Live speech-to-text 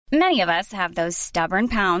Many of us have those stubborn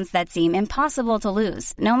pounds that seem impossible to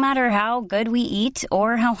lose, no matter how good we eat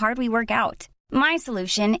or how hard we work out. My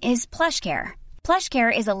solution is PlushCare.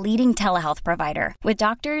 PlushCare is a leading telehealth provider with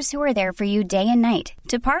doctors who are there for you day and night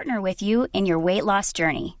to partner with you in your weight loss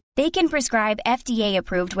journey. They can prescribe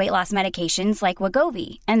FDA-approved weight loss medications like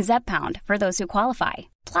Wegovy and Zepbound for those who qualify.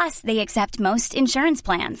 Plus, they accept most insurance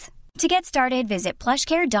plans. To get started, visit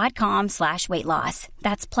plushcare.com/weightloss.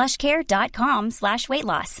 That's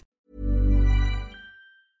plushcare.com/weightloss.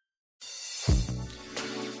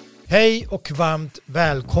 Hej och varmt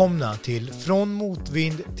välkomna till Från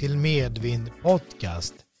motvind till medvind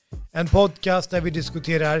podcast. En podcast där vi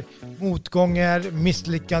diskuterar motgångar,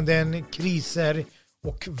 misslyckanden, kriser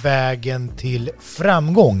och vägen till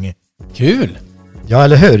framgång. Kul! Ja,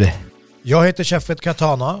 eller hur? Jag heter Sheffet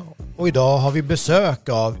Katana och idag har vi besök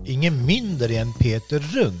av ingen mindre än Peter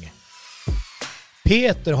Rung.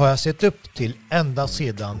 Peter har jag sett upp till ända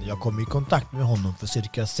sedan jag kom i kontakt med honom för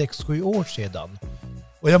cirka 6-7 år sedan.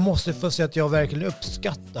 Och jag måste få säga att jag verkligen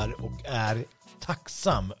uppskattar och är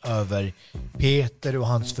tacksam över Peter och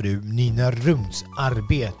hans fru Nina Rungs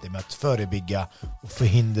arbete med att förebygga och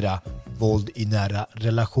förhindra våld i nära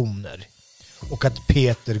relationer. Och att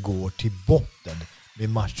Peter går till botten med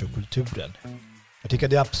machokulturen. Jag tycker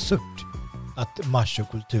det är absurt att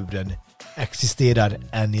machokulturen existerar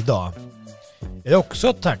än idag. Jag är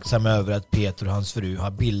också tacksam över att Peter och hans fru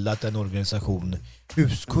har bildat en organisation,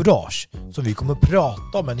 Huscourage, som vi kommer att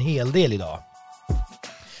prata om en hel del idag.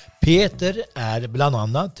 Peter är bland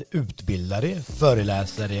annat utbildare,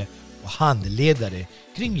 föreläsare och handledare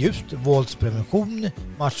kring just våldsprevention,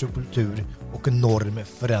 machokultur och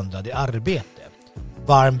normförändrande arbete.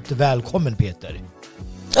 Varmt välkommen Peter!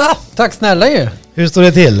 Tack snälla ju! Hur står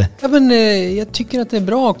det till? Ja, men, jag tycker att det är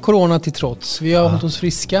bra, corona till trots. Vi har hållit oss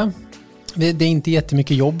friska. Det är inte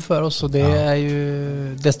jättemycket jobb för oss och det är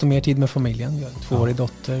ju desto mer tid med familjen. Vi har en 2-årig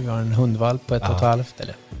dotter, vi har en hundvalp på 1,5,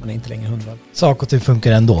 eller man är inte längre hundvalp. Saker och ting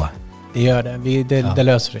funkar ändå. Det gör det, det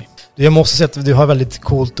löser sig. Jag måste säga att du har väldigt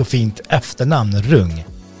coolt och fint efternamn, Rung.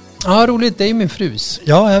 Ja, roligt, det är ju min frus.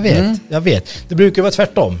 Ja, jag vet. Det brukar vara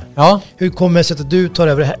tvärtom. Ja. Hur kommer det sig att du tar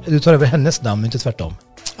över hennes namn, inte tvärtom?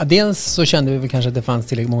 Ja, dels så kände vi väl kanske att det fanns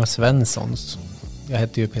tillräckligt många Svenssons. Jag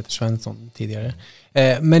hette ju Peter Svensson tidigare.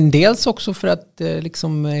 Men dels också för att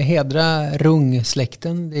liksom hedra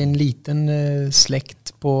Rung-släkten. Det är en liten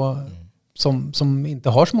släkt som inte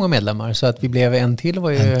har så många medlemmar. Så att vi blev en till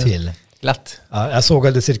var ju glatt. Ja, jag såg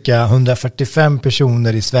att det är cirka 145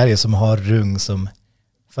 personer i Sverige som har Rung som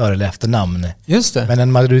för- eller efternamn. Just det. Men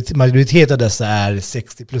en majoritet av dessa är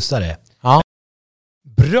 60-plussare. Ja.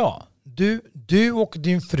 Bra. Du och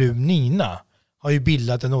din fru Nina har ju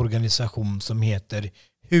bildat en organisation som heter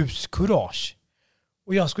Huscourage.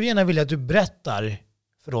 Och jag skulle gärna vilja att du berättar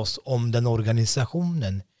för oss om den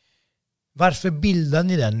organisationen. Varför bildade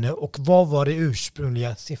ni den och vad var det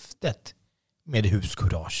ursprungliga syftet med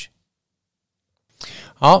Huscourage?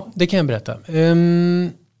 Ja, det kan jag berätta.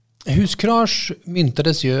 Huscourage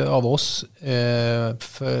myntades ju av oss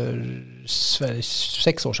för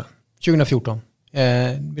 6 år sedan, 2014.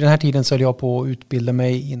 Vid den här tiden så höll jag på att utbilda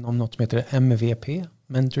mig inom något som heter MVP,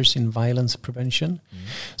 Mentors in Violence Prevention,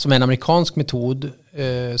 som är en amerikansk metod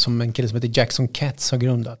som en kille som heter Jackson Katz har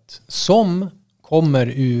grundat, som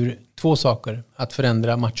kommer ur 2 saker: att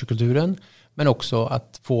förändra machokulturen, men också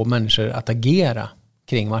att få människor att agera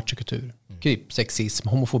kring machokultur, typ sexism,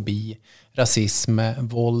 homofobi, rasism,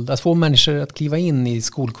 våld, att få människor att kliva in i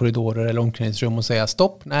skolkorridorer eller omklädningsrum och säga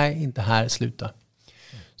stopp, nej, inte här, sluta.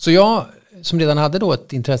 Så jag, som redan hade då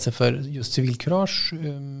ett intresse för just civilkurage,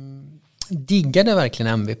 diggade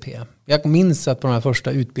verkligen MVP. Jag minns att på de här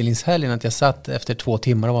första utbildningshelgen att jag satt efter 2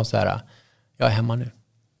 timmar och var så här: jag är hemma nu.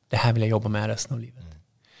 Det här vill jag jobba med resten av livet.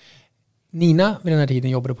 Nina vid den här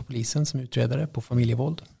tiden jobbade på polisen som utredare på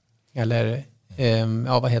familjevåld. Eller,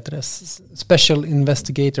 vad heter det? Special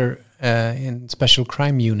Investigator, Special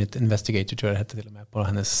Crime Unit Investigator tror jag det hette till och med på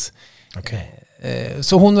hennes. Okay.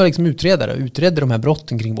 Så hon var liksom utredare och utredde de här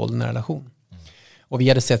brotten kring våld i en relation. Och vi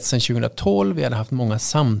hade sett sedan 2012, vi hade haft många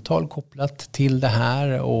samtal kopplat till det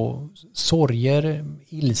här och sorger,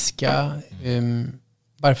 ilska,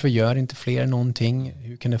 varför gör inte fler någonting,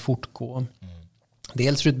 hur kan det fortgå?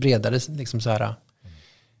 Dels ur ett bredare liksom så här,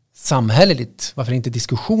 samhälleligt, varför är inte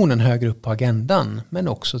diskussionen högre upp på agendan, men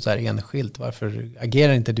också så här enskilt, varför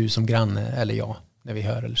agerar inte du som granne eller jag när vi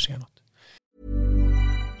hör eller ser något?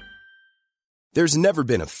 There's never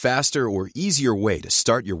been a faster or easier way to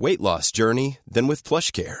start your weight loss journey than with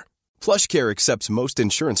PlushCare. PlushCare accepts most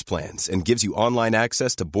insurance plans and gives you online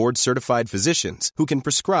access to board-certified physicians who can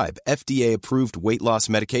prescribe FDA-approved weight loss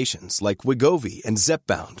medications like Wegovy and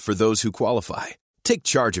Zepbound for those who qualify. Take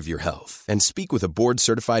charge of your health and speak with a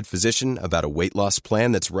board-certified physician about a weight loss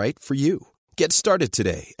plan that's right for you. Get started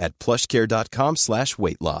today at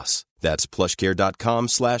plushcare.com/weight-loss. That's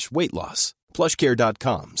plushcare.com/weight-loss.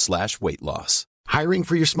 plushcare.com/weight-loss. Hiring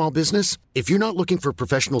for your small business? If you're not looking for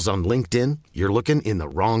professionals on LinkedIn, you're looking in the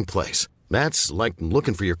wrong place. That's like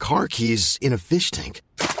looking for your car keys in a fish tank.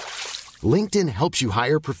 LinkedIn helps you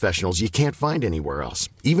hire professionals you can't find anywhere else,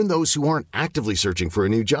 even those who aren't actively searching for a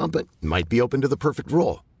new job but might be open to the perfect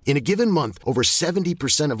role. In a given month, over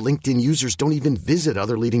 70% of LinkedIn users don't even visit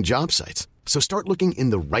other leading job sites. So start looking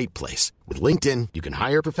in the right place. With LinkedIn, you can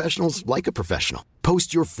hire professionals like a professional.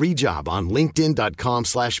 Post your free job on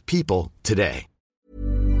linkedin.com/people today.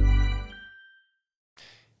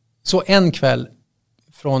 Så en kväll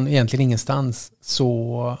från egentligen ingenstans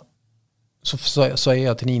så är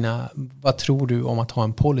jag till Nina, vad tror du om att ha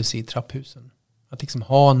en policy i trapphusen? Att liksom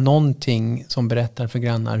ha någonting som berättar för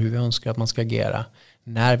grannar hur vi önskar att man ska agera,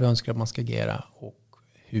 när vi önskar att man ska agera och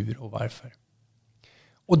hur och varför.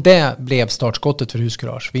 Och det blev startskottet för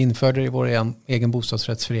Huskurage. Vi införde det i vår egen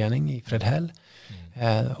bostadsrättsförening i Fredhäll.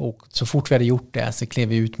 Och så fort vi hade gjort det så klev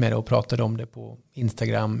vi ut med det och pratade om det på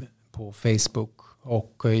Instagram, på Facebook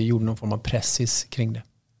och gjorde någon form av pressis kring det.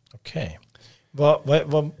 Okej.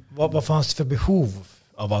 Vad fanns det för behov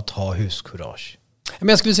av att ha Huskurage? Men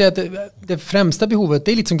jag skulle säga att det främsta behovet,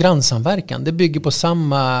 det är liksom grannsamverkan. Det bygger på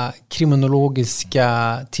samma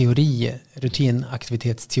kriminologiska teori,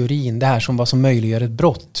 rutinaktivitetsteorin, det här som vad som möjliggör ett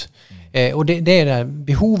brott. Och det är det här,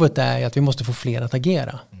 behovet är att vi måste få fler att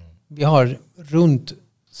agera. Vi har runt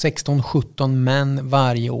 16-17 män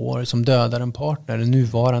varje år som dödar en partner,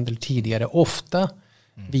 nuvarande eller tidigare, ofta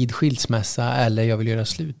vid skilsmässa eller jag vill göra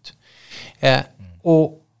slut.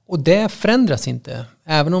 Och det förändras inte.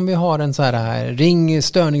 Även om vi har en så här ring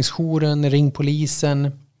störningsjouren, ring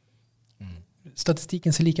polisen.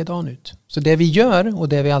 Statistiken ser likadan ut. Så det vi gör och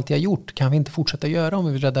det vi alltid har gjort kan vi inte fortsätta göra om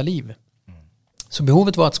vi vill rädda liv. Så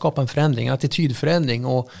behovet var att skapa en förändring, en attitydförändring.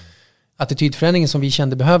 Och attitydförändringen som vi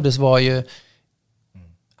kände behövdes var ju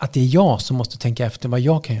att det är jag som måste tänka efter vad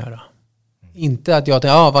jag kan göra. Inte att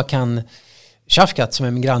jag vad kan Shafkat som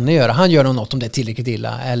är min granne göra? Han gör något om det är tillräckligt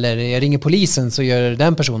illa. Eller jag ringer polisen så gör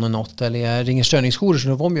den personen något. Eller jag ringer störningsjourer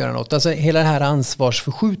så de gör något. Alltså hela den här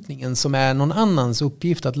ansvarsförskjutningen som är någon annans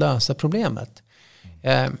uppgift att lösa problemet.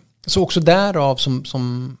 Så också därav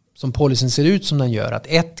som polisen ser ut som den gör.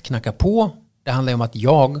 Att knacka på. Det handlar om att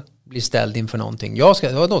jag blir ställd inför någonting. Då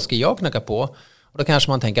ska jag knacka på. Och då kanske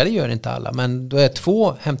man tänker, det gör inte alla. Men då är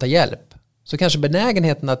 2, hämta hjälp. Så kanske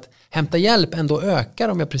benägenheten att hämta hjälp ändå ökar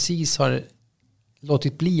om jag precis har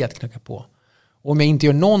låtit bli att knacka på. Och om jag inte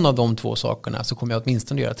gör någon av de 2 sakerna så kommer jag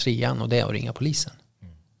åtminstone göra 3:an och det är att ringa polisen.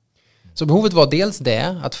 Så behovet var dels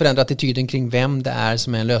det, att förändra attityden kring vem det är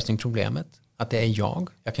som är en lösning på problemet. Att det är jag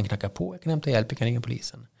kan knacka på, jag kan hämta hjälp, jag kan ringa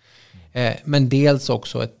polisen. Men dels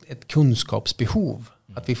också ett kunskapsbehov.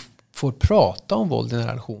 Att vi får prata om våld i en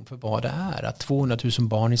relation för vad det är. Att 200 000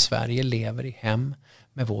 barn i Sverige lever i hem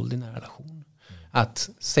med våld i en relation. Att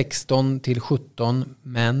 16-17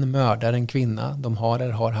 män mördar en kvinna de har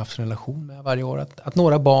eller har haft en relation med varje år. Att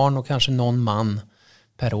några barn och kanske någon man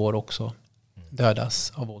per år också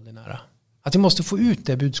dödas av våld i nära. Att vi måste få ut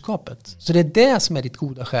det budskapet. Så det är det som är ditt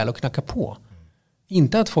goda skäl att knacka på.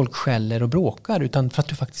 Inte att folk skäller och bråkar utan för att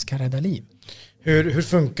du faktiskt kan rädda liv. Hur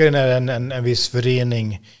funkar det när en viss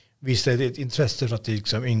förening visar ett intresse för att det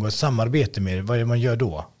liksom ingår ett samarbete med det? Vad är det man gör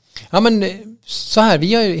då? Ja men så här,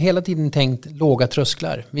 vi har ju hela tiden tänkt låga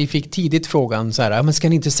trösklar. Vi fick tidigt frågan så här, men ska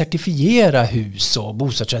ni inte certifiera hus och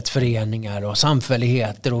bostadsrättsföreningar och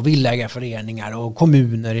samfälligheter och villägarföreningar och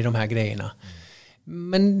kommuner i de här grejerna?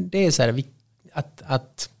 Men det är så här,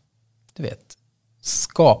 att du vet,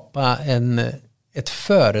 skapa ett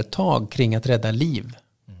företag kring att rädda liv.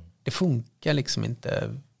 Det funkar liksom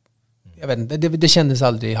inte. Jag vet inte, det kändes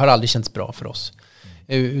har aldrig känts bra för oss.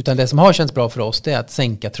 Utan det som har känts bra för oss det är att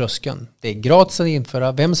sänka tröskeln. Det är gratis att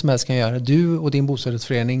införa, vem som helst kan göra. Du och din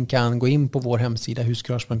bostadsrättsförening kan gå in på vår hemsida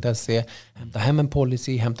huskurage.se, hämta hem en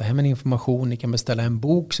policy, hämta hem en information. Ni kan beställa en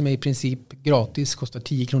bok som är i princip gratis, kostar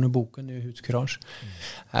 10 kronor boken nu, Huskurage.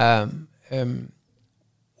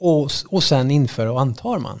 Och sen inför och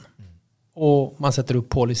antar man. Och man sätter upp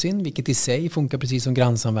policyn, vilket i sig funkar precis som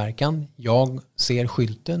grannsamverkan. Jag ser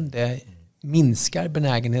skylten, det minskar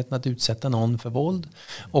benägenheten att utsätta någon för våld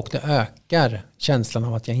och det ökar känslan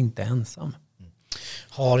av att jag inte är ensam.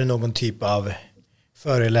 Har ni någon typ av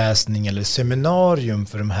föreläsning eller seminarium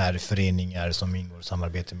för de här föreningar som ingår i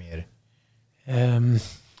samarbete med er?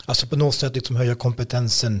 Alltså på något sätt liksom höja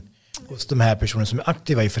kompetensen hos de här personerna som är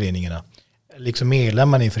aktiva i föreningarna, liksom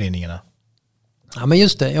medlemmar i föreningarna. Ja men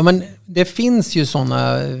just det, ja, men det finns ju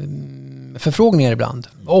sådana förfrågningar ibland.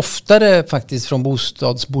 Oftare faktiskt från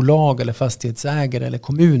bostadsbolag eller fastighetsägare eller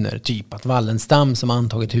kommuner. Typ att Wallenstam som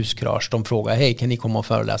antagit huskurage, de frågar hej, kan ni komma och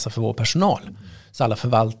föreläsa för vår personal? Så alla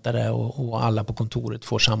förvaltare och alla på kontoret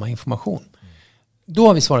får samma information. Då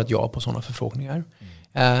har vi svarat ja på sådana förfrågningar.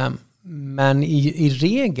 Men i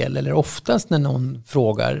regel eller oftast när någon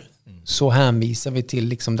frågar så hänvisar vi till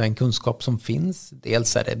liksom den kunskap som finns.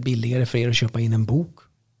 Dels är det billigare för er att köpa in en bok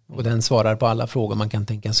och den svarar på alla frågor man kan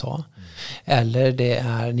tänkas ha. Eller det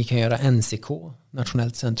är, ni kan göra NCK,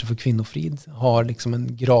 Nationellt centrum för kvinnofrid, har liksom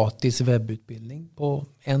en gratis webbutbildning på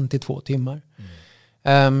 1 till 2 timmar.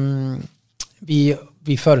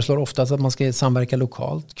 Vi föreslår oftast att man ska samverka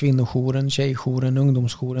lokalt. Kvinnojouren, tjejjouren,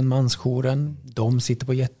 ungdomsjouren, mansjouren. De sitter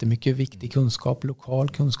på jättemycket viktig kunskap, lokal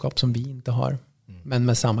kunskap som vi inte har. Men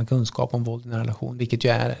med samma kunskap om våld i en relation. Vilket ju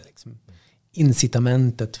är liksom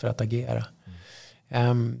incitamentet för att agera.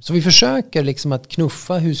 Så vi försöker liksom att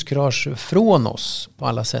knuffa huskurage från oss på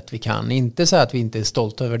alla sätt vi kan. Inte så att vi inte är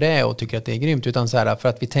stolta över det och tycker att det är grymt. Utan så här för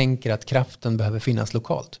att vi tänker att kraften behöver finnas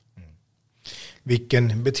lokalt.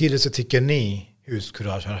 Vilken betydelse tycker ni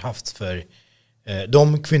huskurage har haft för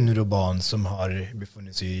de kvinnor och barn som har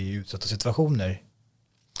befunnit sig i utsatta situationer?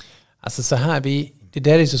 Alltså så här, det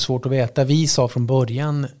där är så svårt att veta. Vi sa från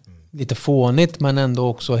början, lite fånigt men ändå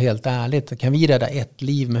också helt ärligt, kan vi rädda ett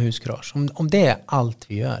liv med huskurage? Om det är allt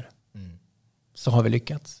vi gör så har vi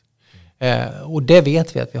lyckats. Och det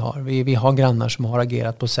vet vi att vi har. Vi har grannar som har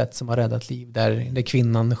agerat på sätt som har räddat liv. Där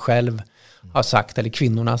kvinnan själv har sagt, eller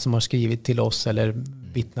kvinnorna som har skrivit till oss eller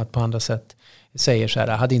vittnat på andra sätt, säger så här,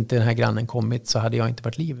 hade inte den här grannen kommit så hade jag inte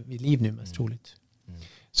varit vid liv nu mest troligt.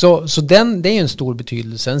 Så det är en stor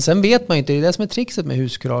betydelse. Sen vet man ju inte, det är det som är trixet med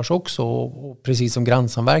huskurage också, och precis som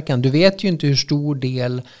grannsamverkan. Du vet ju inte hur stor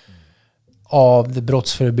del av det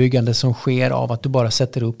brottsförebyggande som sker av att du bara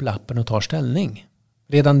sätter upp lappen och tar ställning.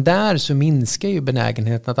 Redan där så minskar ju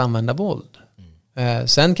benägenheten att använda våld.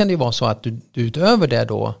 Sen kan det ju vara så att du utöver det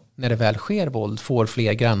då, när det väl sker våld, får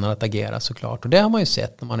fler grannar att agera såklart. Och det har man ju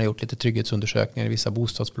sett när man har gjort lite trygghetsundersökningar i vissa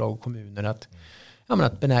bostadsbolag och kommuner, att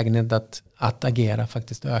benägenheten att agera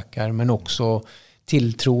faktiskt ökar, men också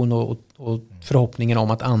tilltron och förhoppningen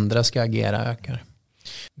om att andra ska agera ökar.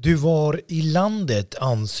 Du, var i landet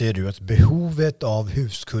anser du att behovet av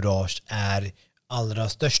huskurage är allra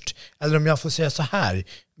störst? Eller om jag får säga så här,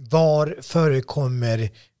 var förekommer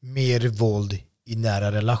mer våld i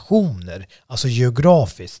nära relationer, alltså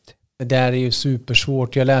geografiskt? Det där är ju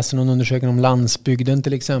supersvårt. Jag läser någon undersökning om landsbygden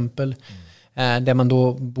till exempel. Där man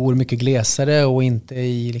då bor mycket glesare och inte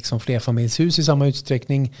i liksom flerfamiljshus i samma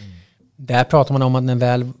utsträckning. Där pratar man om att när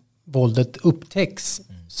väl våldet upptäcks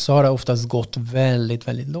så har det oftast gått väldigt,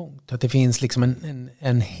 väldigt långt. Att det finns liksom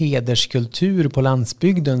en hederskultur på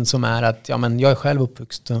landsbygden som är att jag är själv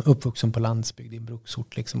uppvuxen på landsbygd i en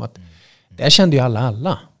bruksort. Liksom, att där kände ju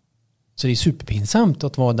alla. Så det är superpinsamt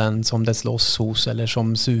att vara den som det slåss hos eller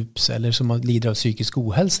som sups eller som lider av psykisk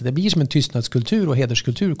ohälsa. Det blir som en tystnadskultur och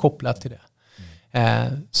hederskultur kopplat till det.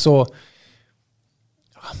 Så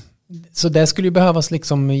det skulle ju behövas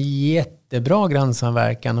liksom jättebra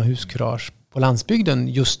grannsamverkan och huskurage på landsbygden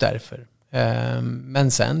just därför.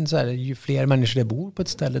 Men sen så är det ju fler människor det bor på ett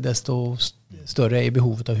ställe, desto större är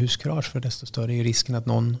behovet av huskurage, för desto större är risken att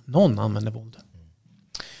någon använder våld.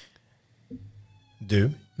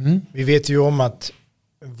 Du, vi vet ju om att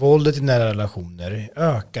våldet i nära relationer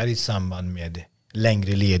ökar i samband med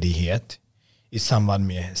längre ledighet, i samband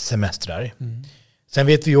med semestrar. Sen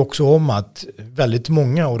vet vi också om att väldigt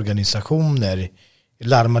många organisationer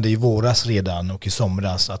larmade i våras redan och i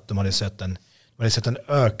somras att de hade sett en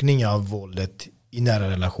ökning av våldet i nära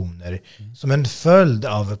relationer som en följd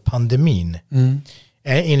av pandemin.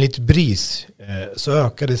 Enligt BRIS så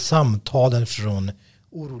ökade samtalen från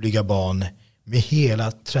oroliga barn med hela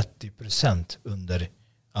 30% under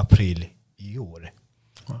april i år.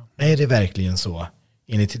 Är det verkligen så,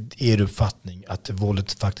 enligt er uppfattning, att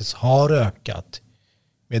våldet faktiskt har ökat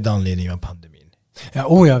med anledning av pandemin?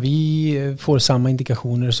 Ja, vi får samma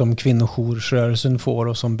indikationer som kvinnojoursrörelsen får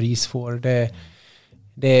och som BRIS får.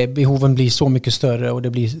 Behoven blir så mycket större och det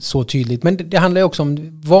blir så tydligt. Men det handlar ju också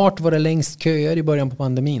om vart var det längst köer i början på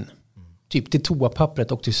pandemin. Typ till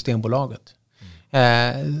toapappret och till Systembolaget.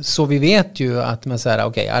 Så vi vet ju att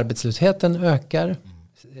arbetslösheten ökar,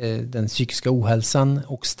 den psykiska ohälsan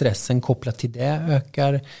och stressen kopplat till det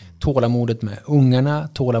ökar, tålamodet med ungarna,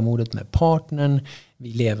 tålamodet med partnern,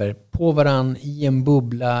 vi lever på varann i en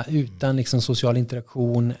bubbla utan liksom social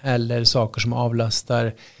interaktion eller saker som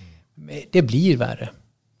avlastar. Det blir värre.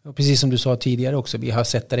 Och precis som du sa tidigare också, vi har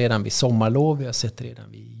sett det redan vid sommarlov, vi har sett det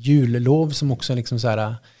redan vid jullov som också liksom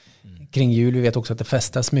kring jul. Vi vet också att det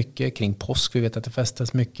festas mycket. Kring påsk vi vet att det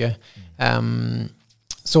festas mycket.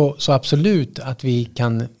 Så absolut att vi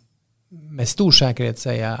kan med stor säkerhet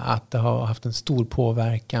säga att det har haft en stor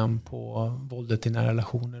påverkan på våldet i nära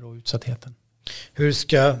relationer och utsattheten. Hur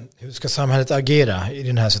ska samhället agera i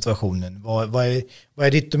den här situationen? Vad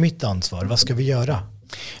är ditt och mitt ansvar? Vad ska vi göra?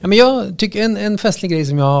 Ja, men jag tycker en festlig grej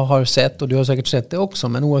som jag har sett, och du har säkert sett det också,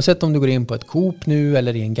 men oavsett om du går in på ett Coop nu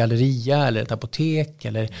eller i en galleria eller ett apotek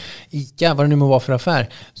eller ICA, vad det nu må vara för affär,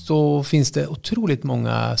 så finns det otroligt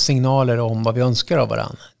många signaler om vad vi önskar av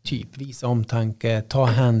varandra. Typ visa omtanke, ta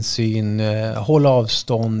hänsyn, hålla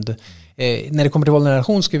avstånd. När det kommer till våld i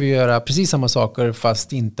relation ska vi göra precis samma saker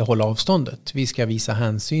fast inte hålla avståndet. Vi ska visa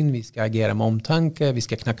hänsyn, vi ska agera med omtanke, vi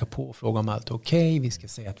ska knacka på och fråga om allt är okej, vi ska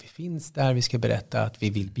säga att vi finns där, vi ska berätta att vi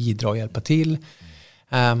vill bidra och hjälpa till.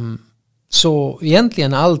 Så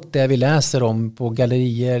egentligen allt det vi läser om på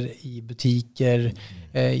gallerier, i butiker,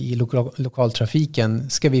 i lokaltrafiken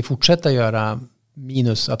ska vi fortsätta göra,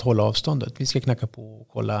 minus att hålla avståndet. Vi ska knacka på och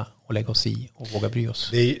kolla och lägga oss i och våga bry oss.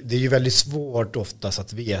 Det är ju väldigt svårt oftast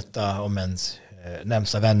att veta om ens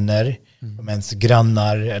närmsta vänner, om ens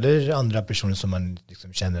grannar eller andra personer som man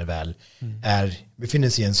liksom känner väl befinner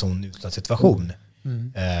sig i en sån utsatt situation.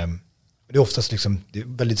 Det är oftast liksom, det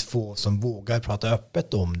är väldigt få som vågar prata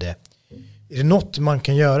öppet om det. Är det något man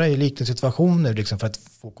kan göra i liknande situationer liksom för att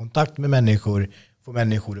få kontakt med människor, få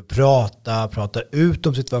människor att prata ut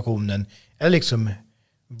om situationen, eller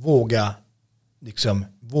liksom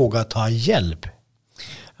våga ta hjälp?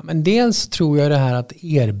 Ja, men dels tror jag det här att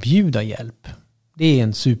erbjuda hjälp, det är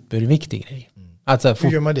en superviktig grej. Alltså,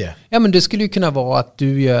 hur gör man det? Ja, men det skulle ju kunna vara att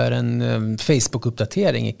du gör en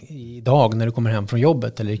Facebook-uppdatering idag när du kommer hem från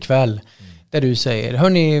jobbet eller ikväll, där du säger,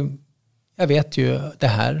 hörni, jag vet ju det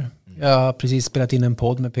här. Jag har precis spelat in en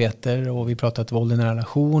podd med Peter och vi pratat våld i en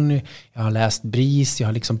relation. Jag har läst BRIS, jag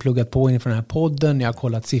har liksom pluggat på inför den här podden. Jag har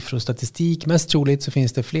kollat siffror och statistik. Mest troligt så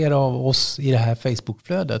finns det flera av oss i det här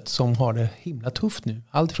Facebook-flödet som har det himla tufft nu.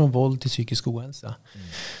 Allt från våld till psykisk ohälsa.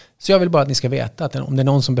 Så jag vill bara att ni ska veta att om det är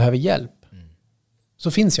någon som behöver hjälp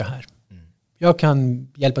så finns jag här. Jag kan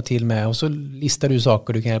hjälpa till med, och så listar du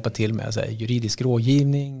saker du kan hjälpa till med. Så här, juridisk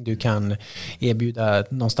rådgivning, du kan erbjuda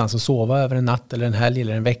någonstans att sova över en natt eller en helg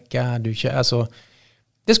eller en vecka.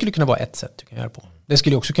 Det skulle kunna vara ett sätt du kan göra på. Det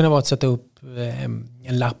skulle också kunna vara att sätta upp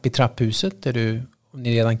en lapp i trapphuset där du, om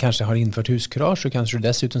ni redan kanske har infört huskurage, så kanske du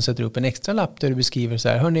dessutom sätter upp en extra lapp där du beskriver så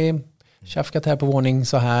här, hörni, Shafkat här på våning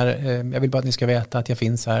så här, jag vill bara att ni ska veta att jag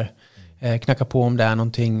finns här, knacka på om det är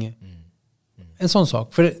någonting. En sån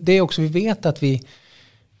sak. För det är också, vi vet att vi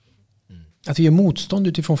gör motstånd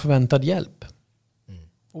utifrån förväntad hjälp.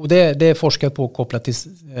 Och det är forskat på kopplat till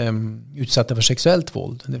utsatta för sexuellt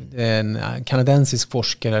våld. Det är en kanadensisk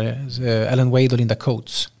forskare, Ellen Wade och Linda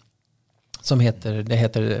Coates, som heter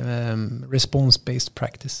Response-Based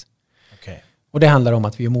Practice. Okay. Och det handlar om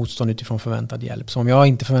att vi gör motstånd utifrån förväntad hjälp. Så om jag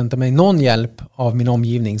inte förväntar mig någon hjälp av min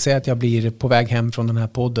omgivning, säg att jag blir på väg hem från den här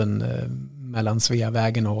podden mellan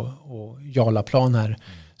Sveavägen och Jarlaplan här,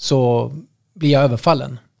 så blir jag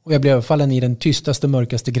överfallen. Och jag blir överfallen i den tystaste,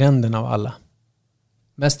 mörkaste gränden av alla.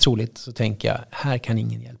 Mest troligt så tänker jag, här kan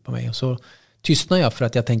ingen hjälpa mig. Och så tystnar jag för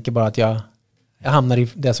att jag tänker bara att jag hamnar i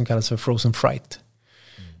det som kallas för frozen fright.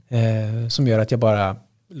 Som gör att jag bara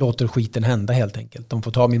låter skiten hända helt enkelt. De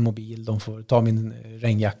får ta min mobil, de får ta min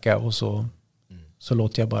regnjacka och så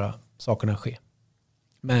låter jag bara sakerna ske.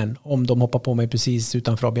 Men om de hoppar på mig precis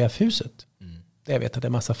utanför ABF-huset, där jag vet att det är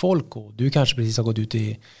massa folk och du kanske precis har gått ut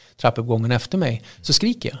i trappuppgången efter mig, så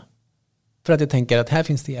skriker jag. För att jag tänker att här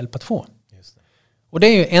finns det hjälp att få. Just det. Och det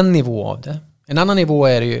är ju en nivå av det. En annan nivå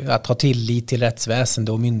är ju att ha tillit till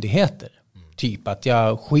rättsväsende och myndigheter. Typ att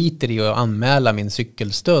jag skiter i att anmäla min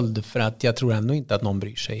cykelstöld för att jag tror ändå inte att någon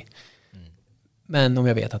bryr sig. Men om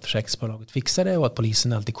jag vet att försäkringsbolaget fixar det och att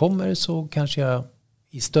polisen alltid kommer, så kanske jag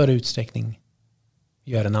i större utsträckning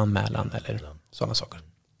gör en anmälan eller sådana saker.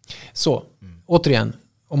 Så, återigen,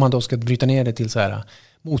 om man då ska bryta ner det till så här,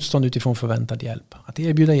 motstånd utifrån förväntad hjälp. Att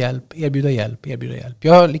erbjuda hjälp.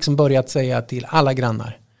 Jag har liksom börjat säga till alla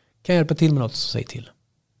grannar, kan jag hjälpa till med något, så säg till.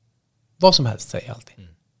 Vad som helst, säger jag alltid.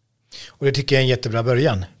 Och det tycker jag är en jättebra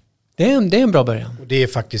början. Det är en bra början. Och det är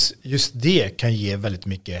faktiskt, just det kan ge väldigt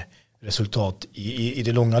mycket resultat i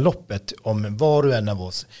det långa loppet, om var och en av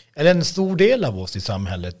oss, eller en stor del av oss i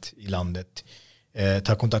samhället, i landet,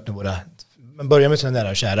 tar kontakt med man börjar med sina nära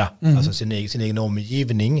och kära, alltså sin egen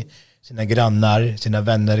omgivning, sina grannar, sina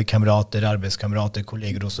vänner, kamrater, arbetskamrater,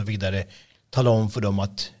 kollegor och så vidare. Tala om för dem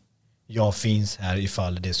att jag finns här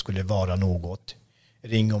ifall det skulle vara något.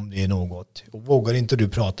 Ring om det är något. Och vågar inte du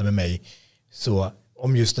prata med mig, så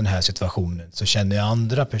om just den här situationen så känner jag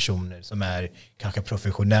andra personer som är kanske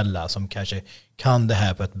professionella, som kanske kan det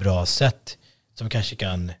här på ett bra sätt, som kanske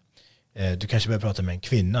kan, du kanske börjar prata med en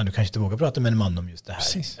kvinna, du kanske inte vågar prata med en man om just det här.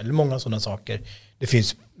 Precis. Eller många sådana saker. Det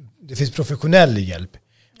finns professionell hjälp.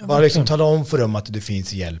 Bara liksom tala om för dem att det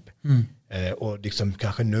finns hjälp. Och liksom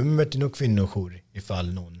kanske nummer till någon kvinnojour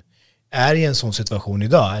ifall någon är i en sån situation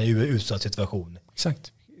idag, är i en utsatt situation.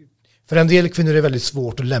 Exakt. För en del kvinnor är det väldigt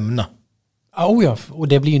svårt att lämna. Ja, och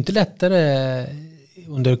det blir ju inte lättare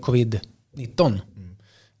under covid-19.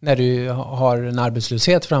 När du har en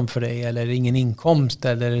arbetslöshet framför dig eller ingen inkomst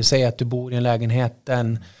eller säg att du bor i en lägenhet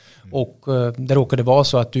och det råkade vara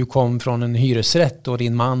så att du kom från en hyresrätt och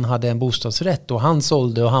din man hade en bostadsrätt och han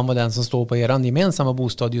sålde och han var den som står på er gemensamma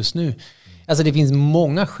bostad just nu. Alltså det finns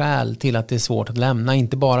många skäl till att det är svårt att lämna.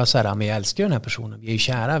 Inte bara så här, men jag älskar den här personen. Vi är ju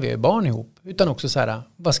kära, vi har barn ihop. Utan också så här,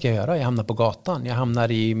 vad ska jag göra? Jag hamnar på gatan. Jag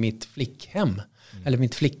hamnar i mitt flickhem. Eller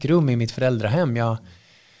mitt flickrum i mitt föräldrahem.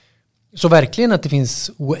 Så verkligen att det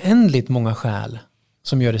finns oändligt många skäl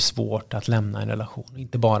som gör det svårt att lämna en relation.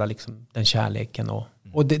 Inte bara liksom den kärleken.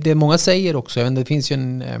 Och det många säger också, jag vet, det finns ju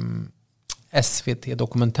en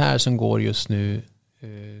SVT-dokumentär som går just nu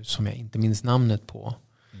som jag inte minns namnet på.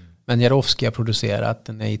 Men Jarowski har producerat,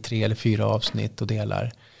 den är i 3 eller 4 avsnitt och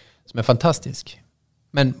delar som är fantastisk.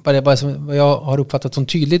 Men vad jag har uppfattat som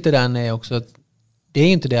tydligt i den är också att det är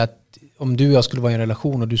inte det att om du och jag skulle vara i en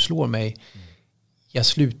relation och du slår mig, jag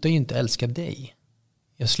slutar ju inte älska dig.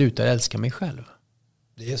 Jag slutar älska mig själv.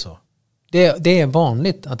 Det är så. Det är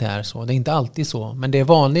vanligt att det är så. Det är inte alltid så. Men det är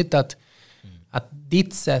vanligt att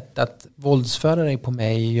ditt sätt att våldsföra dig på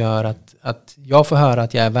mig gör att jag får höra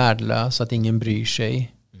att jag är värdelös, att ingen bryr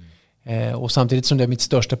sig. Och samtidigt som det är mitt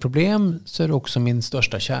största problem så är det också min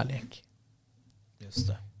största kärlek. Just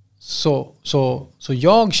det. Så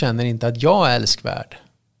jag känner inte att jag är älskvärd.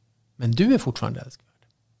 Men du är fortfarande älskvärd.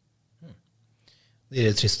 Det är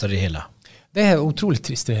det trista i det hela. Det är otroligt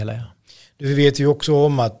trist i det hela, ja. Du vet ju också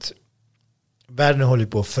om att världen håller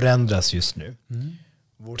på att förändras just nu.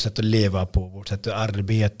 Vårt sätt att leva på, vårt sätt att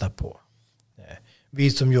arbeta på.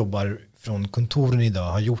 Vi som jobbar från kontoren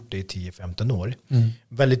idag har gjort det i 10-15 år.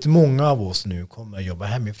 Väldigt många av oss nu kommer att jobba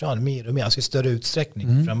hemifrån mer och mer, alltså i större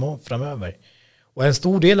utsträckning framöver. Och en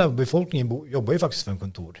stor del av befolkningen jobbar ju faktiskt från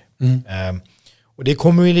kontor. Och det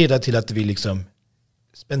kommer ju leda till att vi liksom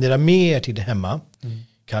spenderar mer tid hemma.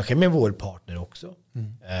 Kanske med vår partner också.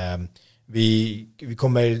 Vi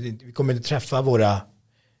kommer att träffa våra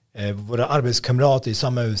arbetskamrater i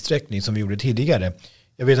samma utsträckning som vi gjorde tidigare.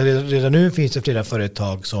 Jag vet att redan nu finns det flera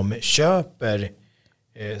företag som köper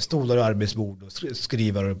stolar och arbetsbord och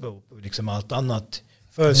skrivare och liksom allt annat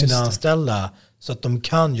för sina anställda så att de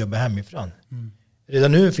kan jobba hemifrån.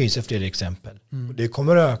 Redan nu finns det flera exempel. Och det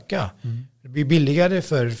kommer att öka. Det blir billigare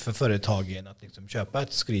för företagen att liksom köpa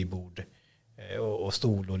ett skrivbord och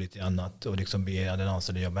stol och lite annat och liksom be den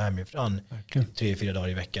anställda jobba hemifrån 3-4 dagar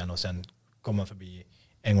i veckan och sen komma förbi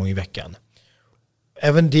en gång i veckan.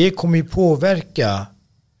 Även det kommer ju påverka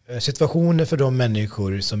situationer för de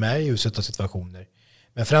människor som är i utsatta situationer.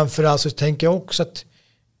 Men framförallt så tänker jag också att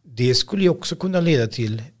det skulle ju också kunna leda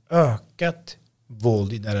till ökat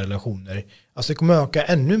våld i nära relationer. Alltså det kommer öka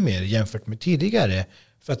ännu mer jämfört med tidigare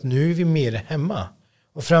för att nu är vi mer hemma.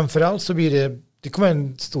 Och framförallt så blir det kommer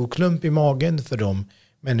en stor klump i magen för de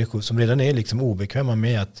människor som redan är liksom obekväma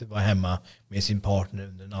med att vara hemma med sin partner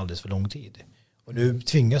under en alldeles för lång tid. Och nu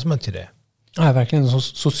tvingas man till det. Ja, verkligen. De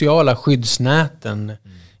sociala skyddsnäten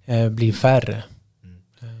blir färre.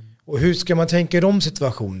 Och hur ska man tänka i de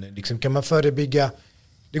situationer? Liksom, kan man förebygga?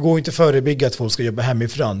 Det går inte att förebygga att folk ska jobba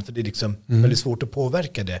hemifrån för det är liksom väldigt svårt att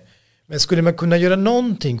påverka det. Men skulle man kunna göra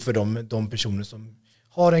någonting för de personer som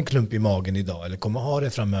har en klump i magen idag eller kommer ha det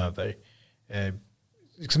framöver?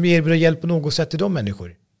 Liksom erbjuda hjälp på något sätt till de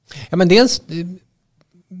människor? Ja, men dels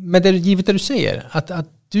med det, givet det du säger att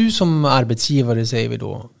du som arbetsgivare, säger vi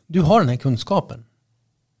då, du har den här kunskapen.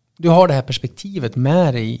 Du har det här perspektivet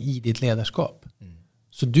med dig i ditt ledarskap.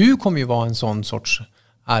 Så du kommer ju vara en sån sorts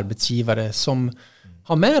arbetsgivare som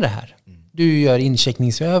har med det här. Du gör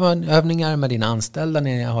incheckningsövningar med dina anställda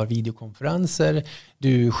när jag har videokonferenser.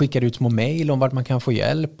 Du skickar ut små mejl om vart man kan få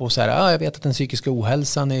hjälp. Och så här, jag vet att den psykiska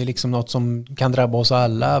ohälsan är liksom något som kan drabba oss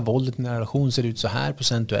alla. Våldet i en relation ser ut så här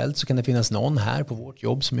procentuellt. Så kan det finnas någon här på vårt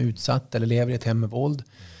jobb som är utsatt eller lever i ett hem med våld.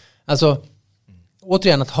 Alltså,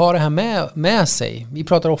 återigen, att ha det här med sig. Vi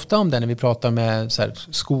pratar ofta om det när vi pratar med så här,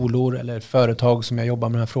 skolor eller företag som jag jobbar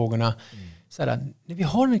med de här frågorna. Så här, när vi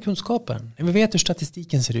har den här kunskapen, när vi vet hur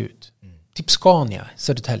statistiken ser ut. Typ Scania,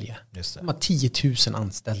 Södertälje. De har 10 000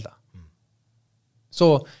 anställda.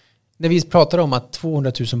 Så när vi pratar om att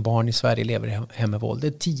 200 000 barn i Sverige lever i hem med våld, det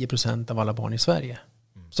är 10% av alla barn i Sverige.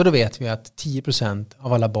 Så då vet vi att 10%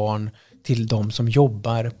 av alla barn till de som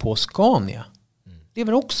jobbar på Scania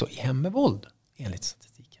lever också i hem med våld enligt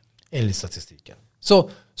statistiken. Så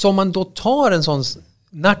om man då tar en sån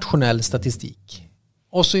nationell statistik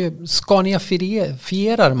och så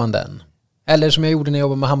Scania-fierar man den, eller som jag gjorde när jag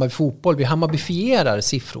jobbade med Hammarby fotboll, vi Hammarbyfierar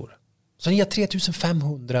siffror. Så ni har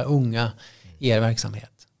 3500 unga i er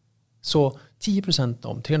verksamhet. Så 10% av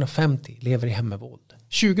dem, 350, lever i hem med våld.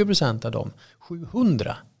 20% av dem,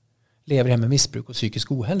 700, lever i hem med missbruk och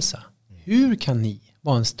psykisk ohälsa. Hur kan ni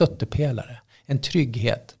vara en stöttepelare, en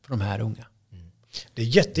trygghet för de här unga? Det är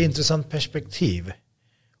ett jätteintressant perspektiv.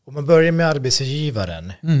 Om man börjar med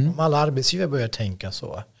arbetsgivaren, om alla arbetsgivare börjar tänka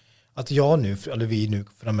så, att vi nu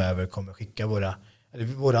framöver kommer skicka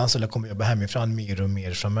våra anställda kommer jobba hemifrån mer och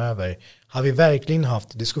mer framöver. Har vi verkligen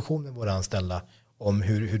haft diskussioner med våra anställda om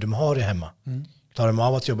hur de har det hemma? Klarar de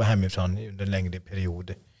av att jobba hemifrån under en längre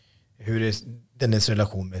period? Hur är dennes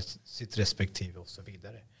relation med sitt respektive och så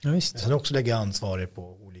vidare? Ja, visst. Sen också lägga ansvaret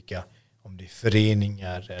på olika, om det är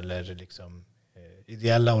föreningar eller liksom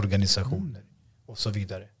ideella organisationer och så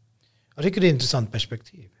vidare. Jag tycker det är ett intressant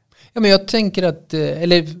perspektiv. Ja, men jag tänker att,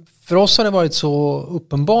 eller för oss har det varit så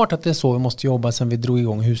uppenbart att det är så vi måste jobba sedan vi drog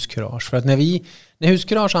igång Huskurage. För att när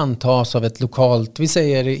Huskurage antas av ett lokalt, vi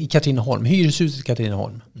säger i Katrineholm, hyreshuset i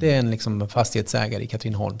Katrineholm. Det är en liksom fastighetsägare i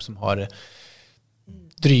Katrineholm som har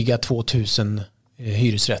dryga 2000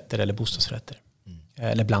 hyresrätter eller bostadsrätter.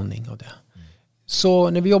 Eller blandning av det. Så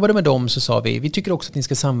när vi jobbade med dem så sa vi tycker också att ni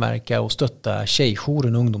ska samverka och stötta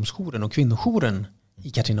tjejjouren, ungdomsjouren och kvinnojouren i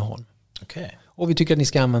Katrineholm. Okay. Och vi tycker att ni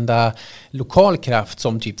ska använda lokal kraft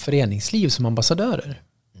som typ föreningsliv som ambassadörer.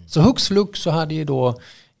 Så hux flux så hade ju då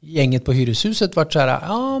gänget på hyreshuset varit så här,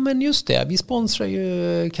 ja men just det, vi sponsrar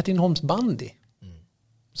ju Katrineholms bandy.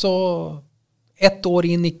 Så 1 år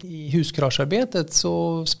in i Huskuragearbetet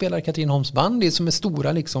så spelar Katrineholms bandy som är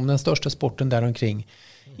stora, liksom den största sporten där omkring,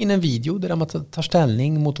 in en video där man tar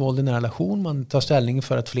ställning mot våld i nära relation, man tar ställning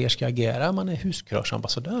för att fler ska agera, man är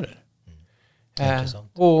Huskurageambassadörer.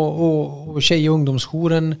 Och tjej- och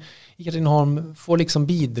ungdomsjouren i Katrineholm får liksom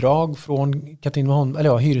bidrag från Katrineholm,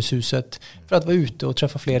 eller hyreshuset för att vara ute och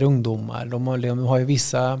träffa fler ungdomar. De har ju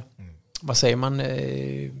vissa, vad säger man,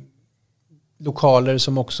 lokaler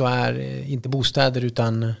som också är inte bostäder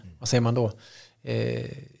utan, vad säger man då?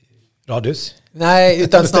 Radhus? Nej,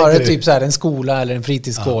 utan snarare typ så här en skola eller en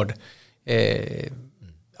fritidsgård.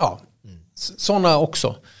 Sådana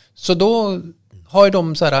också. Så då har ju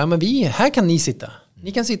de så här, men här kan ni sitta.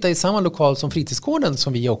 Ni kan sitta i samma lokal som fritidsgården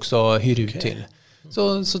som vi också hyr ut till.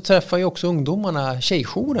 Så träffar ju också ungdomarna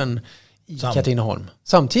tjejjouren i Katrineholm.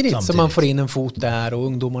 Samtidigt som man får in en fot där och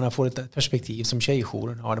ungdomarna får ett perspektiv som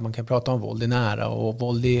tjejjouren har, där man kan prata om våld i nära och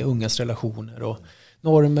våld i ungas relationer och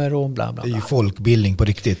normer och bla bla bla. Det är ju folkbildning på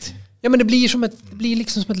riktigt. Ja, men det blir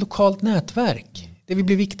liksom som ett lokalt nätverk. Det vi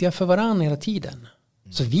blir viktiga för varandra hela tiden.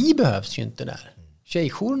 Så vi behövs ju inte där.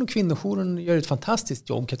 Tjejjouren och kvinnojouren gör ett fantastiskt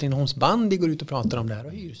jobb. Katrineholms bandy går ut och pratar om det här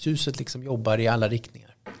och hyreshuset liksom jobbar i alla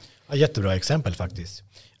riktningar. Ja, jättebra exempel faktiskt.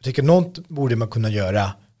 Jag tycker något borde man kunna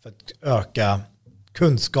göra för att öka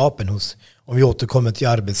kunskapen hos, om vi återkommer till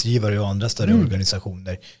arbetsgivare och andra större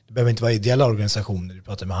organisationer. Det behöver inte vara ideella organisationer, vi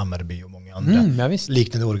pratar med Hammarby och många andra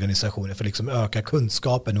liknande organisationer, för att liksom öka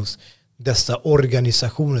kunskapen hos dessa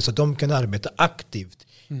organisationer så att de kan arbeta aktivt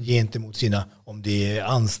gentemot sina, om det är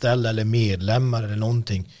anställda eller medlemmar eller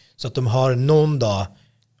någonting, så att de har någon dag,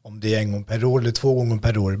 om det är 1 gång per år eller 2 gånger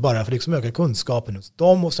per år, bara för att liksom öka kunskapen hos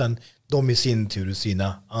dem och sen de i sin tur och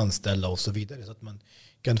sina anställda och så vidare, så att man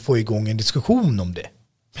kan få igång en diskussion om det.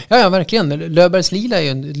 Ja, verkligen. Löfbergs Lila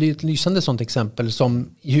är ju ett lysande sånt exempel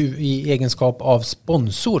som i egenskap av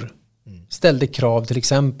sponsor ställde krav till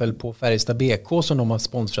exempel på Färjestad BK som de har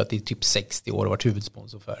sponsrat i typ 60 år och varit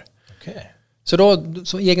huvudsponsor för. Okay.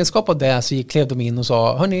 Så i egenskap av det så klev de in och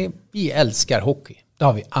sa, hörni, vi älskar hockey. Det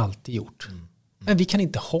har vi alltid gjort. Men vi kan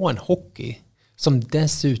inte ha en hockey som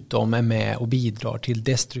dessutom är med och bidrar till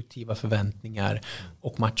destruktiva förväntningar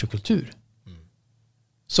och machokultur.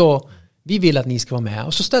 Så vi vill att ni ska vara med.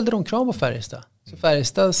 Och så ställde de krav på Färjestad. Så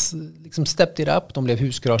Färjestad liksom stepped it up. De blev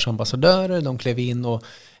Huskurageambassadörer. De klev in och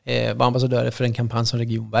var ambassadörer för en kampanj som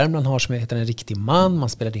Region Värmland har som heter En riktig man. Man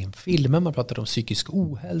spelade in filmer. Man pratade om psykisk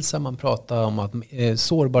ohälsa. Man pratade om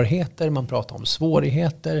sårbarheter. Man pratade om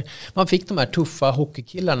svårigheter. Man fick de här tuffa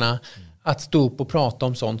hockeykillarna att stå upp och prata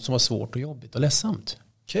om sånt som var svårt och jobbigt och ledsamt.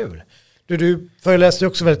 Kul. Du föreläste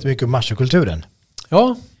också väldigt mycket om machokulturen.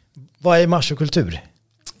 Ja. Vad är machokultur?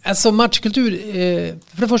 Alltså machokultur,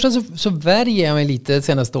 för det första så värjer jag mig lite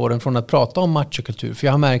senaste åren från att prata om machokultur. För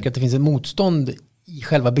jag har märkt att det finns ett motstånd i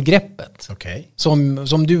själva begreppet. Okay.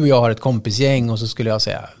 Som du och jag har ett kompisgäng och så skulle jag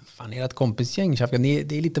säga, fan, ert kompisgäng,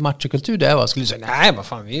 det är lite machokultur där. Jag skulle säga, nej, vad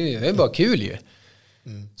fan, vi är bara kul ju.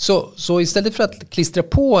 Så istället för att klistra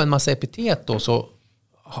på en massa epitet då, så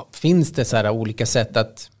finns det så här olika sätt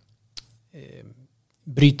att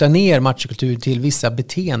bryta ner machokultur till vissa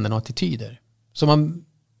beteenden och attityder. Så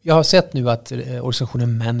jag har sett nu att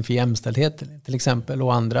organisationen Män för jämställdhet till exempel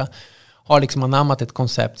och andra har liksom anammat ett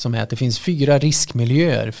koncept som är att det finns 4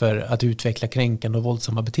 riskmiljöer för att utveckla kränkande och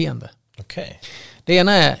våldsamma beteende. Okay. Det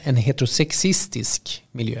ena är en heterosexistisk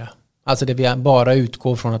miljö. Alltså det vi bara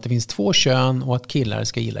utgår från att det finns 2 kön och att killar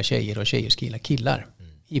ska gilla tjejer och tjejer ska gilla killar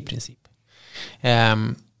i princip.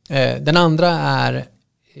 Den andra är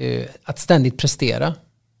att ständigt prestera.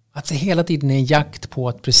 Att det hela tiden är en jakt på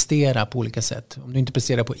att prestera på olika sätt. Om du inte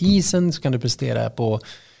presterar på isen så kan du prestera på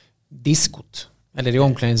diskot. Eller i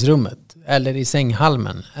omklädningsrummet. Eller i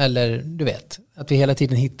sänghalmen. Eller du vet. Att vi hela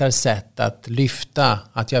tiden hittar sätt att lyfta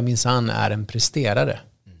att jag minsann är en presterare.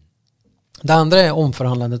 Det andra är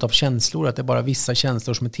omförhandlandet av känslor. Att det är bara vissa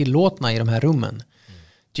känslor som är tillåtna i de här rummen.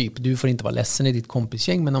 Typ, du får inte vara ledsen i ditt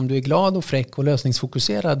kompisgäng. Men om du är glad och fräck och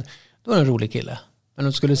lösningsfokuserad, då är du en rolig kille. Men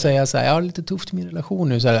om du skulle säga så här, jag har lite tufft i min relation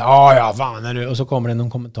nu. Så här, ja, fan är du? Och så kommer det någon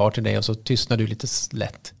kommentar till dig och så tystnar du lite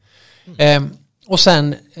lätt. Och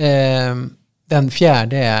sen den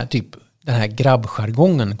fjärde är typ den här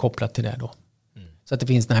grabbjargongen kopplat till det då. Så att det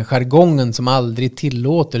finns den här jargongen som aldrig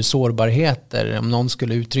tillåter sårbarheter. Om någon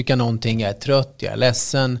skulle uttrycka någonting, jag är trött, jag är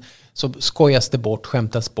ledsen, så skojas det bort,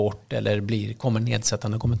 skämtas bort eller kommer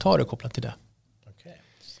nedsättande kommentarer kopplat till det. Okay.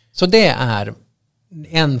 Så det är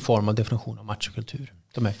en form av definition av machokultur.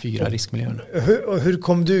 De här 4 riskmiljöerna. Hur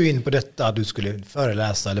kom du in på detta? Du skulle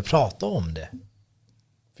föreläsa eller prata om det?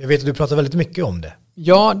 För jag vet att du pratar väldigt mycket om det.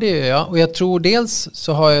 Ja, det gör jag. Och jag tror dels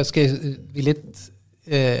så har jag villigt.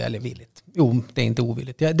 Jo, det är inte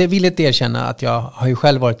ovilligt. Det är villigt erkänna att jag har ju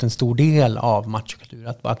själv varit en stor del av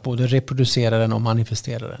machokultur. Att både reproducera den och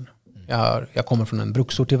manifestera den. Jag kommer från en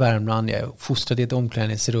bruksort i Värmland. Jag är fostrad i ett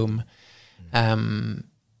omklädningsrum.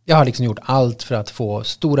 Jag har liksom gjort allt för att få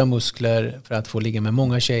stora muskler, för att få ligga med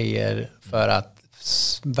många tjejer, för att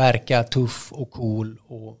verka tuff och cool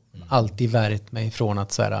och alltid värjt mig från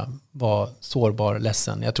att så här, vara sårbar,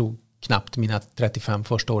 ledsen. Jag tror knappt mina 35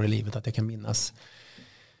 första år i livet att jag kan minnas,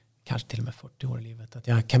 kanske till och med 40 år i livet, att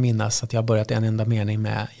jag kan minnas att jag har börjat en enda mening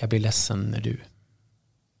med jag blir ledsen när du.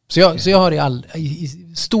 Så jag har i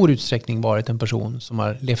stor utsträckning varit en person som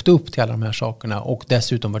har levt upp till alla de här sakerna och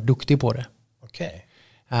dessutom varit duktig på det. Okej.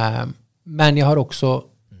 Men jag har också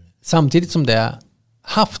samtidigt som det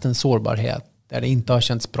haft en sårbarhet där det inte har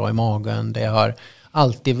känts bra i magen, där jag har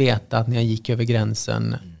alltid vetat när jag gick över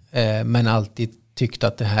gränsen men alltid tyckt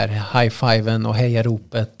att det här high-fiven och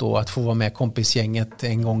hejaropet och att få vara med kompisgänget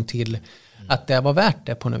en gång till, att det var värt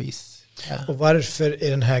det på något vis. Och varför är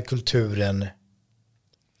den här kulturen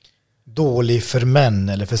dålig för män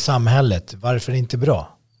eller för samhället? Varför är det inte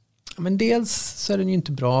bra? Men dels så är den ju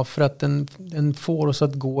inte bra för att den får oss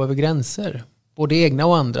att gå över gränser. Både egna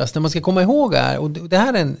och andras. Det man ska komma ihåg är, och det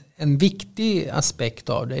här är en viktig aspekt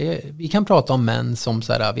av det. Vi kan prata om män som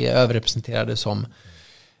så här, vi är överrepresenterade som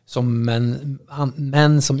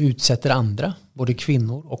män som utsätter andra. Både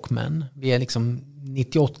kvinnor och män. Vi är liksom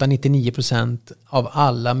 98-99% av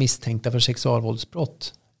alla misstänkta för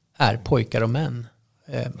sexualvåldsbrott är pojkar och män.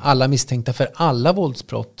 Alla misstänkta för alla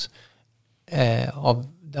våldsbrott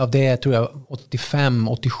av det tror jag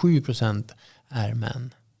 85-87% är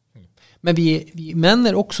män. Men vi män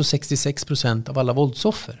är också 66% av alla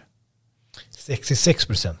våldsoffer.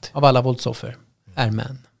 66%? Av alla våldsoffer är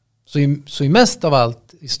män. Så i mest av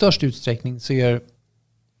allt, i störst utsträckning så gör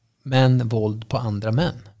män våld på andra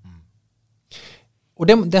män. Och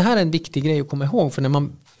det här är en viktig grej att komma ihåg.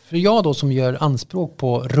 För jag då som gör anspråk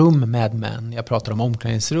på rum med män. Jag pratar om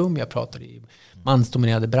omklädningsrum, jag pratar i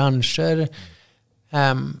mansdominerade branscher.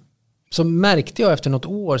 Så märkte jag efter något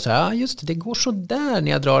år så här, just det går så där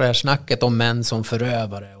när jag drar det här snacket om män som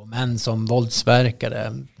förövare och män som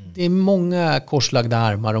våldsverkare. Det är många korslagda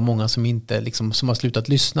armar och många som inte liksom, som har slutat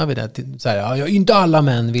lyssna vid det. Så här, inte alla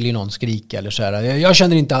män vill ju någon skrika eller så här. Jag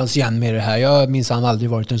känner inte alls igen mig i det här. Jag minsann aldrig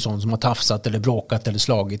varit en sån som har tafsat eller bråkat eller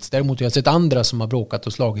slagits. Däremot har jag sett andra som har bråkat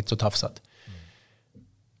och slagits och tafsat.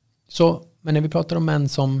 Så, men när vi pratar om män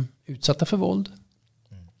som är utsatta för våld.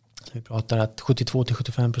 Vi pratar att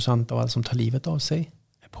 72-75% av alla som tar livet av sig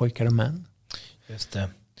är pojkar och män. Just det.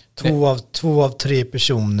 Två av 3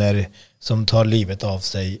 personer som tar livet av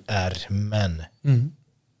sig är män.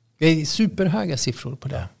 Det är superhöga siffror på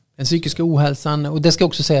det. Den psykiska ohälsan, och det ska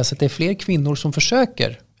också sägas att det är fler kvinnor som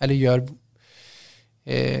försöker eller gör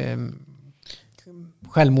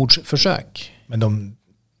självmordsförsök. Men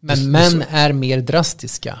Men män är mer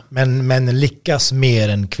drastiska. Men män lyckas mer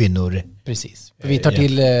än kvinnor. Precis. Vi tar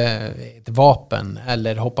till ett vapen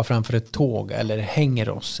eller hoppar framför ett tåg eller hänger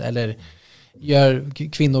oss. Eller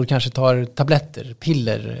kvinnor kanske tar tabletter,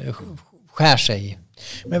 piller, skär sig.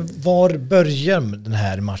 Men var börjar den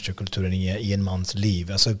här machokulturen i en mans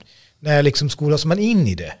liv? Alltså, när liksom skolas man in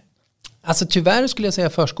i det? Alltså tyvärr skulle jag säga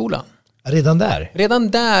förskolan. Redan där?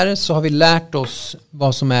 Redan där så har vi lärt oss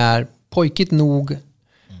vad som är pojkigt nog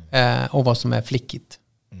och vad som är flickigt.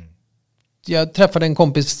 Jag träffade en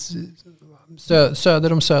kompis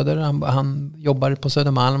söder om Söder. Han jobbar på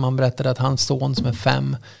Södermalm. Han berättade att hans son som är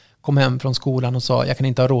 5 kom hem från skolan och sa jag kan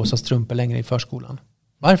inte ha rosa strumpor längre i förskolan.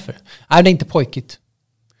 Varför? Nej, det är inte pojkigt.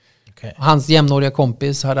 Okay. Hans jämnåriga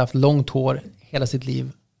kompis hade haft långt hår hela sitt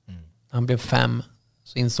liv. När han blev 5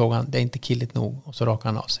 så insåg han det är inte killigt nog och så rakade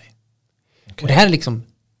han av sig. Okay. Och det här är liksom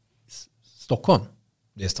Stockholm.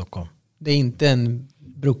 Det är Stockholm. Det är inte en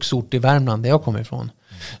bruksort i Värmland där jag kommer ifrån.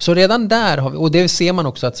 Så redan där har vi, och det ser man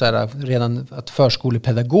också att, redan att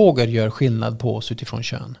förskolepedagoger gör skillnad på oss utifrån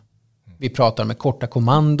kön. Vi pratar med korta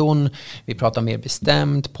kommandon, vi pratar mer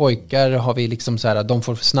bestämt. Pojkar har vi liksom de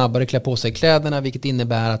får snabbare klä på sig kläderna, vilket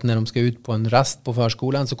innebär att när de ska ut på en rast på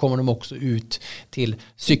förskolan så kommer de också ut till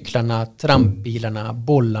cyklarna, trampbilarna,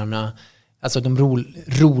 bollarna, alltså de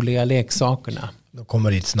roliga leksakerna. De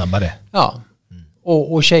kommer dit snabbare. Ja.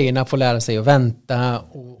 Och tjejerna får lära sig att vänta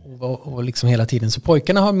och liksom hela tiden. Så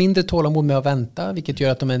pojkarna har mindre tålamod med att vänta, vilket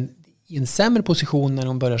gör att de är i en sämre position när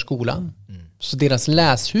de börjar skolan. Så deras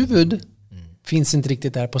läshuvud finns inte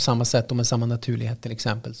riktigt där på samma sätt och med samma naturlighet till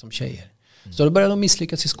exempel som tjejer. Så då börjar de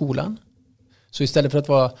misslyckas i skolan. Så istället för att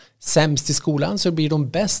vara sämst i skolan så blir de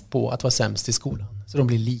bäst på att vara sämst i skolan. Så de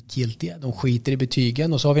blir likgiltiga, de skiter i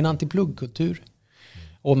betygen och så har vi en antipluggkultur.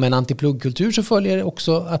 Och med en antipluggkultur så följer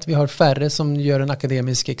också att vi har färre som gör en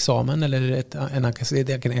akademisk examen eller en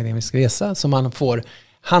akademisk resa. Så man får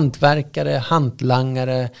hantverkare,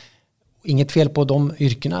 hantlangare. Inget fel på de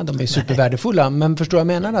yrkena, de är supervärdefulla. Men förstår jag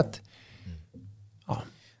menar att... Ja.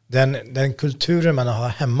 Den kulturen man har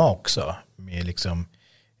hemma också. Med liksom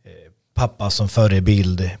pappa som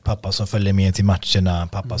förebild, pappa som följer med till matcherna,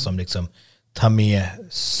 pappa som liksom tar med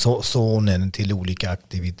sonen till olika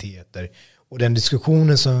aktiviteter. Och den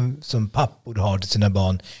diskussionen som pappor har till sina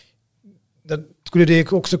barn, skulle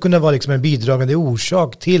det också kunna vara liksom en bidragande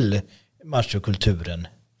orsak till machokulturen?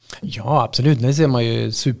 Ja, absolut. Det ser man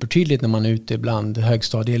ju supertydligt när man är ute bland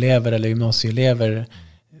högstadieelever eller gymnasieelever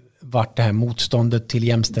vart det här motståndet till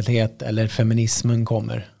jämställdhet eller feminismen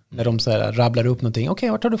kommer. När de så här rabblar upp någonting. Okej,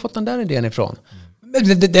 vart har du fått den där idén ifrån?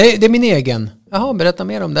 Det är min egen. Jaha, berätta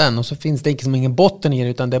mer om den. Och så finns det inte som ingen botten i det,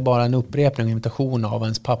 utan det är bara en upprepning och imitation av vad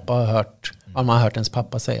ens pappa har hört. Vad man har hört ens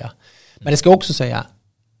pappa säga. Men det ska också säga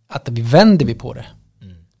att vänder vi på det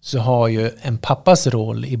så har ju en pappas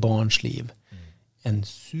roll i barns liv en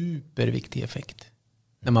superviktig effekt.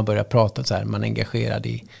 När man börjar prata så här, man är engagerad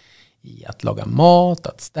i att laga mat,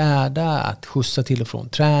 att städa, att skjutsa till och från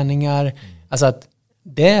träningar. Alltså att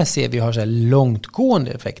det ser vi har så här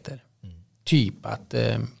långtgående effekter. Typ att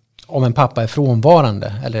om en pappa är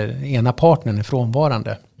frånvarande eller ena partnern är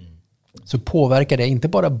frånvarande så påverkar det inte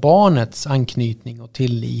bara barnets anknytning och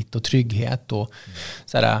tillit och trygghet och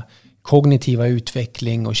så här, kognitiva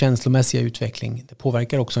utveckling och känslomässiga utveckling. Det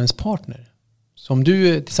påverkar också ens partner. Så om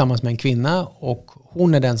du är tillsammans med en kvinna och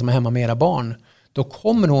hon är den som är hemma med era barn, då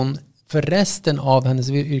kommer hon för resten av hennes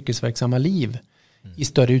yrkesverksamma liv i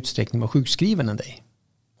större utsträckning vara sjukskriven än dig.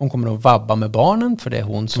 Hon kommer att vabba med barnen för det är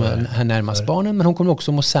hon som är närmast barnen, men hon kommer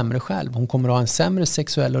också må sämre själv. Hon kommer att ha en sämre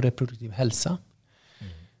sexuell och reproduktiv hälsa.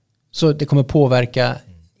 Så det kommer påverka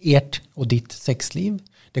ert och ditt sexliv.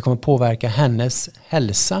 Det kommer påverka hennes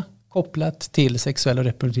hälsa kopplat till sexuell och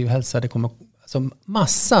reproduktiv hälsa. Det kommer alltså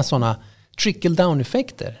massa sådana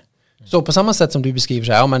trickle-down-effekter. Så på samma sätt som du beskriver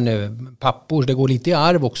så här, ja men pappor, det går lite i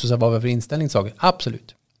arv också, så vad var för inställningssaker?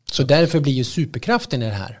 Absolut. Så därför blir ju superkraften i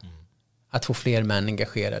det här att få fler män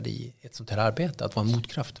engagerade i ett sånt här arbete, att vara en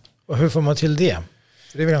motkraft. Och hur får man till det?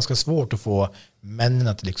 För det är väl ganska svårt att få männen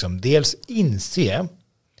att liksom dels inse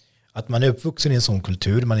att man är uppvuxen i en sån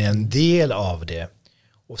kultur, man är en del av det.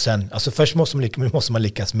 Och sen, alltså först måste man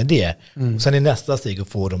lyckas med det. Och sen i nästa steg att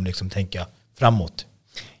få dem liksom tänka framåt.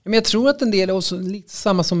 Men jag tror att en del är också lite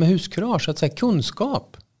samma som med huskurage, att säga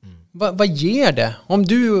kunskap. Vad ger det? Om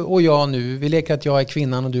du och jag nu, vi leker att jag är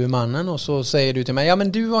kvinnan och du är mannen, och så säger du till mig, ja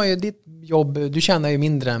men du har ju ditt jobb, du tjänar ju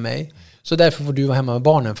mindre än mig, så därför får du vara hemma med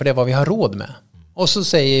barnen, för det är vad vi har råd med. Och så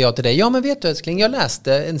säger jag till dig, ja men vet du älskling, jag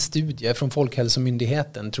läste en studie från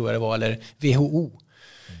Folkhälsomyndigheten, tror jag det var, eller WHO.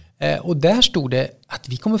 Och där stod det att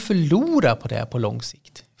vi kommer förlora på det här på lång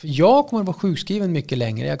sikt. För jag kommer att vara sjukskriven mycket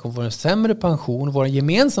längre. Jag kommer att få en sämre pension. Vår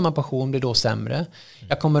gemensamma pension blir då sämre.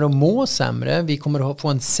 Jag kommer att må sämre. Vi kommer att få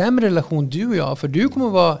en sämre relation, du och jag. För du kommer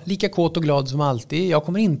att vara lika kåt och glad som alltid. Jag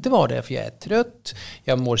kommer inte vara det, för jag är trött.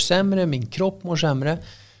 Jag mår sämre. Min kropp mår sämre.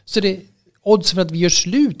 Så det odds för att vi gör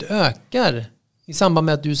slut ökar i samband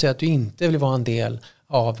med att du säger att du inte vill vara en del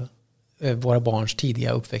av våra barns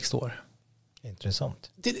tidiga uppväxtår. Intressant.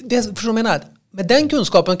 Det förstår jag menar. Med den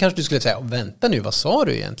kunskapen kanske du skulle säga, vänta nu, vad sa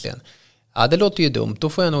du egentligen? Ja, det låter ju dumt. Då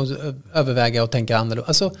får jag nog överväga och tänka annorlunda.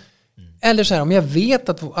 Alltså, eller så här, om jag vet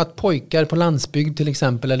att pojkar på landsbygd till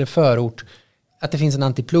exempel, eller förort, att det finns en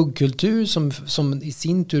antipluggkultur som i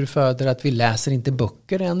sin tur föder att vi läser inte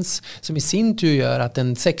böcker ens, som i sin tur gör att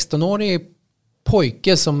en 16-årig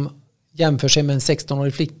pojke som jämför sig med en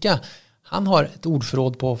 16-årig flicka, han har ett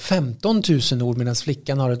ordförråd på 15 000 ord, medan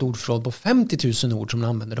flickan har ett ordförråd på 50 000 ord som hon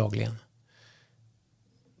använder dagligen.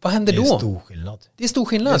 Vad händer då? Det är stor skillnad. Det är stor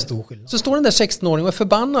skillnad. Så står den där 16-åringen och är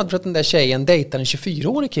förbannad för att den där tjejen dejtar en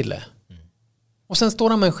 24-årig kille. Och sen står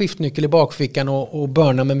han med en skiftnyckel i bakfickan och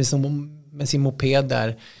börnar med sin moped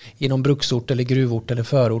där i någon bruksort eller gruvort eller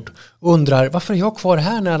förort. Och undrar, varför är jag kvar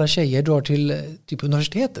här när alla tjejer drar till typ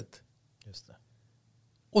universitetet? Just det.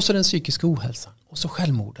 Och så den psykiska ohälsan. Och så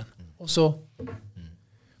självmorden. Och så...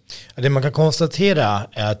 Det man kan konstatera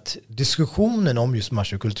är att diskussionen om just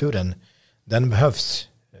machokulturen, den behövs.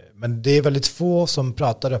 Men det är väldigt få som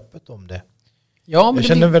pratar öppet om det. Ja, men jag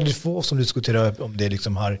känner väldigt få som diskuterar om det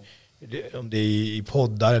liksom om det är i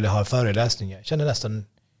poddar eller har föreläsningar. Jag känner nästan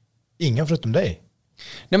ingen förutom dig.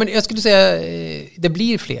 Nej, men jag skulle säga det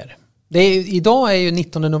blir fler. Idag är ju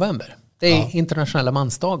 19 november. Det är internationella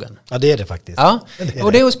mansdagen. Ja, det är det faktiskt. Ja,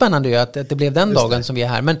 och det är ju spännande ju att det blev den dagen som vi är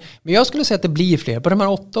här. Men jag skulle säga att det blir fler. På de här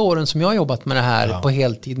 8 åren som jag har jobbat med det här på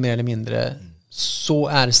heltid mer eller mindre, så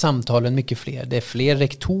är samtalen mycket fler. Det är fler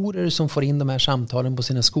rektorer som får in de här samtalen på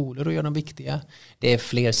sina skolor och gör dem viktiga. Det är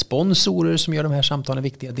fler sponsorer som gör de här samtalen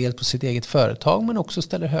viktiga, dels på sitt eget företag men också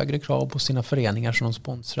ställer högre krav på sina föreningar som de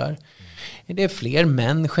sponsrar. Det är fler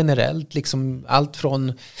män generellt, liksom allt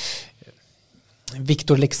från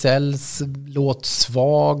Victor Leksells låt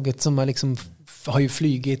Svag som har ju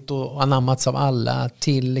flygit och anammats av alla,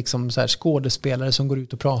 till liksom så här skådespelare som går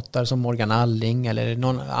ut och pratar som Morgan Alling eller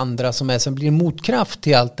någon andra som blir motkraft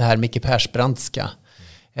till allt det här Micke Persbrandtska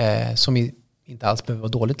som inte alls behöver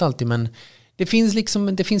vara dåligt alltid, men det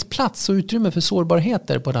finns plats och utrymme för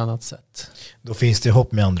sårbarheter på ett annat sätt. Då finns det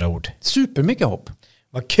hopp med andra ord. Supermycket hopp.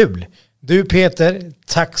 Vad kul. Du Peter,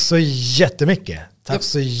 tack så jättemycket. Tack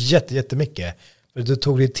så jättemycket för att du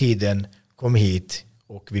tog dig tiden, kom hit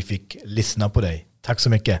och vi fick lyssna på dig. Tack så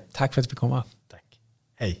mycket. Tack för att vi kom. Tack.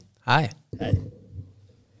 Hej. Hej. Hej.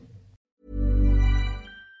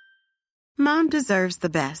 Mom deserves the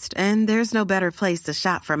best, and there's no better place to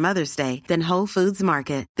shop for Mother's Day than Whole Foods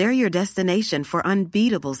Market. They're your destination for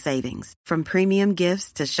unbeatable savings, from premium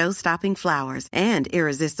gifts to show-stopping flowers and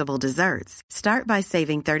irresistible desserts. Start by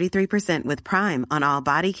saving 33% with Prime on all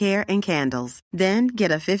body care and candles. Then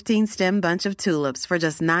get a 15-stem bunch of tulips for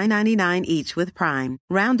just $9.99 each with Prime.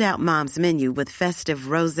 Round out Mom's menu with festive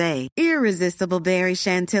rosé, irresistible berry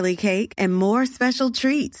chantilly cake, and more special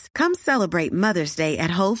treats. Come celebrate Mother's Day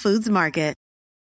at Whole Foods Market.